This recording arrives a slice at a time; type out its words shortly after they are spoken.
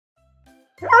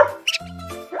I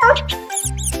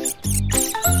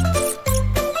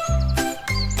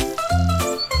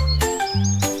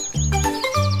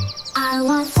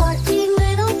want 40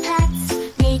 little pets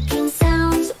making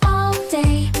sounds all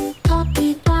day.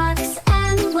 Puppy barks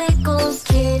and wiggles,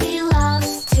 kitty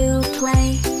loves to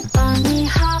play. Bunny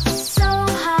hops so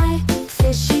high,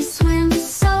 fishy swims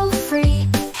so free.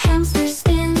 Hamster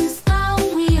spins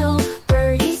the wheel,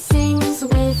 birdie sings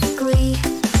with glee.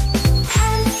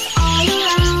 Pets all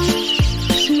around,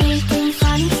 making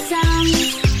funny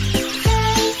sounds.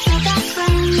 They're the best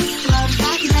friends, love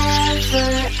that never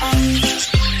ends.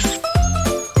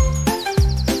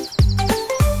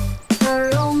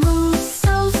 Turtle moves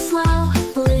so slow,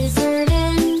 blizzard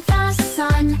in the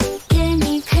sun.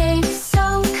 Guinea pig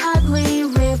so cuddly,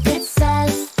 Ribbit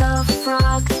says the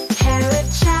frog. Parrot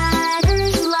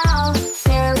chatters loud,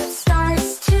 ferret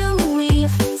starts to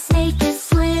weave. Snake is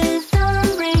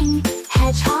slithering,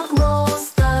 hedgehog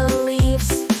rolls the leaves.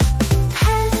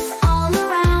 Pets all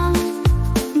around,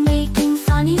 making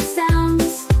funny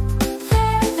sounds.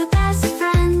 They're the best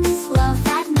friends, love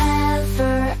that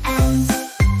never ends.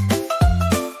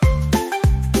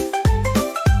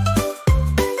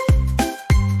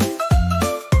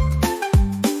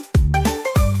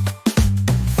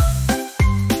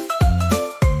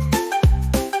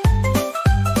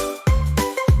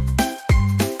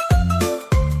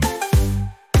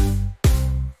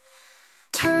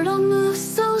 Turtle moves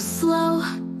so slow,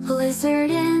 blizzard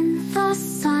in the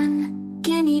sun.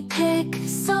 Guinea pig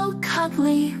so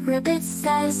cuddly, Ribbit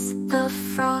says the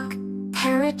frog.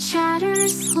 Parrot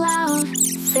chatters loud,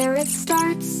 ferret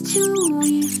starts to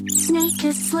weave. Snake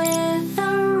is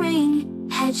slithering,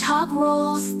 hedgehog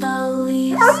rolls the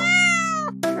leaves.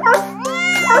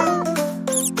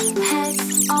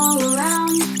 Pets all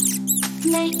around,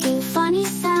 making funny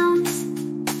sounds.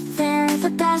 They're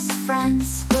the best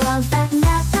friends, love that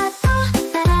never